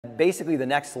Basically, the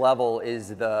next level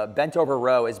is the bent over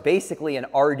row is basically an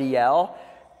RDL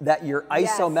that you're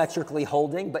isometrically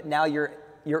holding, but now you're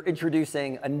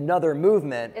introducing another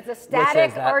movement. It's a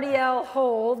static RDL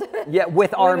hold. Yeah,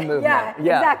 with arm movement. Yeah,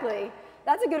 exactly.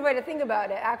 That's a good way to think about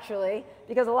it, actually,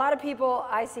 because a lot of people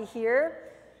I see here,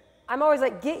 I'm always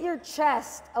like, get your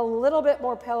chest a little bit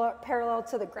more parallel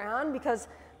to the ground, because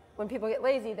when people get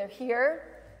lazy, they're here,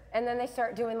 and then they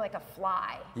start doing like a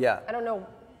fly. Yeah. I don't know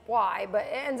why, but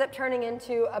it ends up turning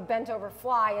into a bent over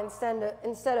fly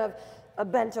instead of a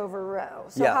bent over row.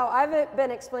 So how I've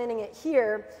been explaining it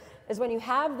here is when you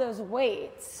have those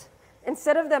weights,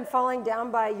 instead of them falling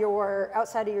down by your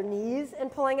outside of your knees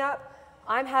and pulling up,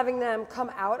 I'm having them come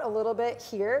out a little bit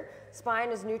here, spine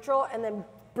is neutral, and then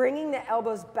bringing the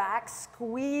elbows back,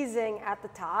 squeezing at the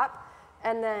top,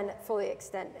 and then fully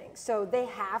extending. So they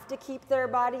have to keep their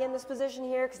body in this position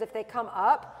here, because if they come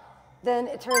up, then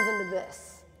it turns into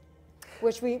this,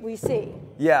 which we see.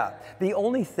 Yeah, the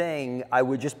only thing I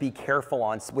would just be careful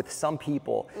on with some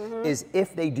people is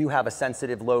if they do have a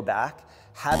sensitive low back,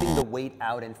 having the weight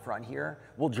out in front here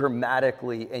will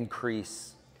dramatically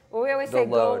increase well, we always say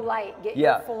go light, get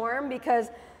your form, because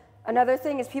another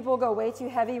thing is people go way too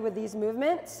heavy with these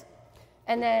movements,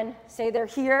 and then say they're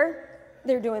here,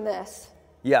 they're doing this.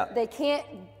 Yeah. They can't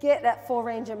get that full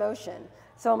range of motion.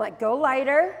 So I'm like, go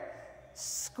lighter,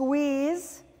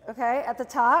 squeeze, okay, at the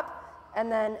top,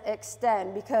 and then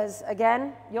extend, because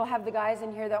again, you'll have the guys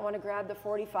in here that want to grab the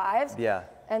 45s. Yeah.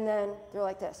 And then they're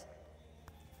like this.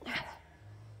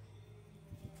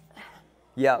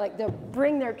 Yeah. Like they'll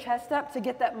bring their chest up to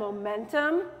get that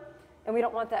momentum, and we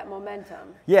don't want that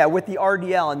momentum. Yeah, with the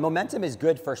RDL, and momentum is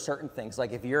good for certain things.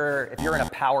 Like if you're in a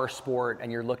power sport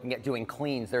and you're looking at doing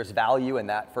cleans, there's value in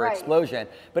that for explosion.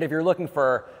 But if you're looking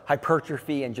for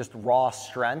hypertrophy and just raw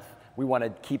strength, we want to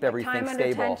keep everything time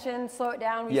stable. Under tension, slow it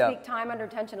down. We speak time under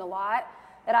tension a lot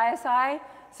at ISI.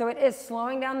 So it is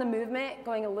slowing down the movement,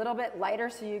 going a little bit lighter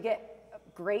so you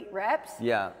get great reps.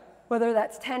 Yeah. Whether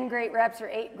that's 10 great reps or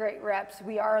 8 great reps,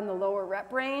 we are in the lower rep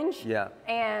range. Yeah.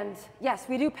 And yes,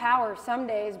 we do power some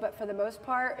days, but for the most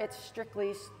part, it's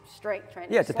strictly strength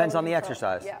training. Yeah, it depends on the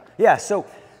exercise. Yeah. Yeah, so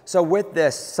with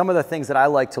this, some of the things that I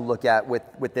like to look at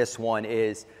with this one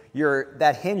is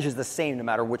that hinge is the same no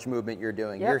matter which movement you're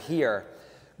doing. You're here,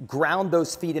 ground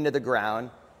those feet into the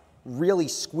ground, really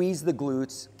squeeze the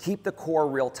glutes, keep the core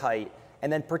real tight, and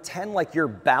then pretend like you're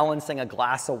balancing a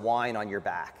glass of wine on your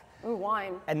back. Ooh,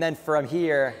 wine. And then from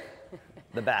here,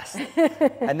 the best.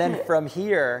 And then from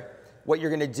here, what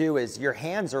you're gonna do is your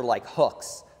hands are like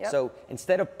hooks. So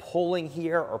instead of pulling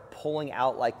here or pulling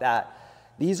out like that,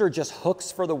 these are just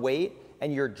hooks for the weight,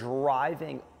 and you're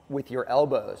driving with your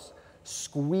elbows,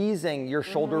 squeezing your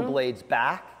shoulder blades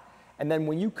back. And then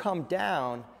when you come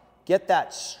down, get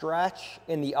that stretch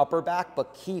in the upper back,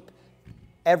 but keep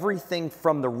everything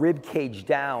from the rib cage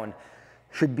down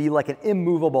should be like an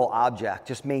immovable object,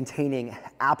 just maintaining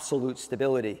absolute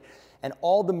stability. And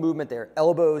all the movement there,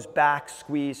 elbows, back,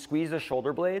 squeeze the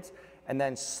shoulder blades, and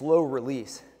then slow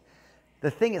release. The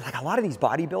thing is, like a lot of these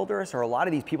bodybuilders or a lot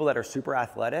of these people that are super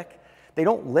athletic, they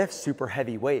don't lift super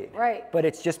heavy weight. Right. But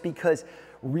it's just because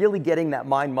really getting that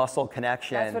mind-muscle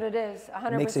connection. That's what it is,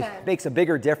 100%. Makes a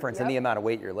bigger difference in the amount of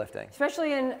weight you're lifting.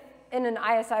 Especially in an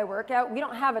ISI workout, we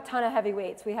don't have a ton of heavy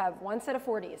weights. We have one set of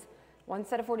 40s, one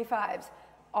set of 45s.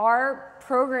 Our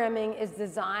programming is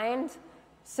designed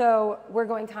so we're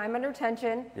going time under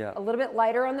tension, a little bit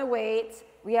lighter on the weights.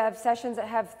 We have sessions that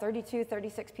have 32,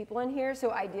 36 people in here.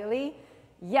 So ideally,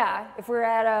 if we're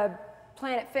at a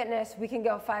Planet Fitness, we can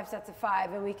go 5 sets of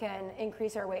 5 and we can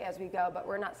increase our weight as we go, but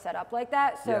we're not set up like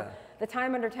that. So the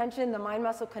time under tension, the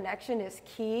mind-muscle connection is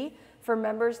key for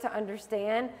members to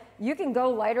understand. You can go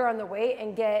lighter on the weight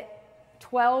and get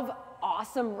 12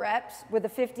 awesome reps with a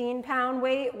 15-pound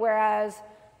weight, whereas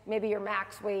maybe your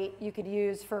max weight you could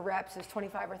use for reps is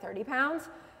 25 or 30 pounds.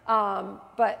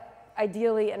 But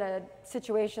ideally in a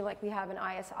situation like we have in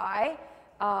ISI,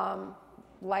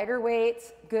 lighter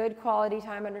weights, good quality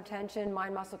time under tension,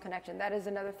 mind-muscle connection. That is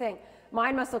another thing.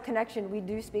 Mind-muscle connection, we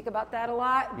do speak about that a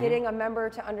lot, getting a member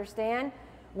to understand,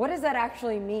 what does that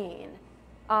actually mean?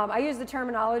 I use the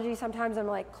terminology, sometimes I'm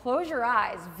like, close your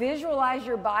eyes, visualize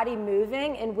your body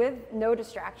moving, and with no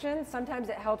distractions, sometimes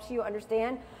it helps you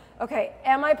understand, okay,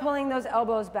 am I pulling those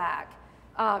elbows back?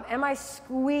 Am I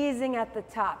squeezing at the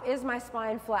top? Is my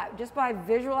spine flat? Just by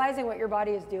visualizing what your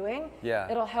body is doing,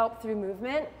 it'll help through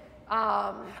movement.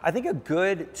 I think a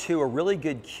really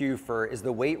good cue is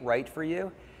the weight right for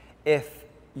you. If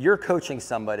you're coaching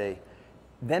somebody,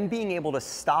 them being able to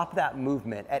stop that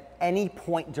movement at any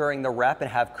point during the rep and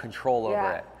have control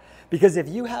over it. Because if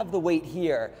you have the weight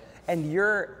here and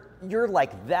you're you're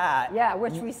like that. Yeah,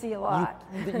 which we see a lot.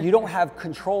 You don't have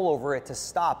control over it to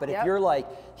stop. But if you're like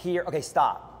here, okay,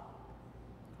 stop.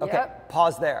 Okay,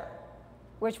 pause there.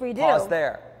 Which we do. Pause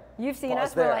there. You've seen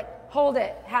us, we're like, hold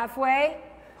it, halfway,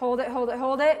 hold it, hold it,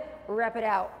 hold it, rep it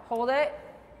out. Hold it,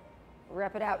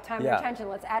 rep it out. Time retention,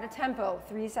 let's add a tempo.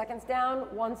 3 seconds down,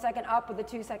 1 second up with a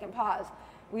 2-second pause.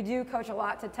 We do coach a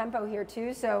lot to tempo here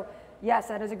too, so yes,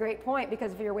 that is a great point,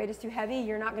 because if your weight is too heavy,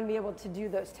 you're not gonna be able to do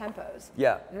those tempos.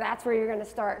 Yeah. That's where you're gonna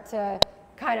start to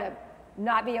kind of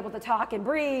not be able to talk and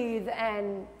breathe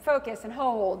and focus and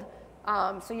hold.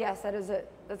 So yes,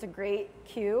 that's a great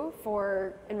cue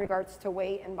for in regards to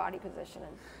weight and body position.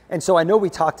 And so I know we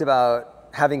talked about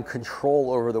having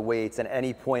control over the weights at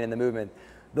any point in the movement.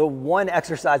 The one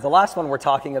exercise, the last one we're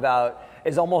talking about,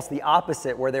 is almost the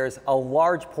opposite, where there's a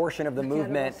large portion of the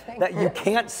movement that you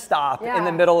can't stop in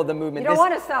the middle of the movement. You don't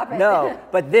want to stop it. No,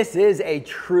 but this is a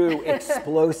true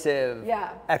explosive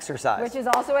exercise. Which is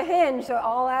also a hinge, so it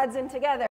all adds in together.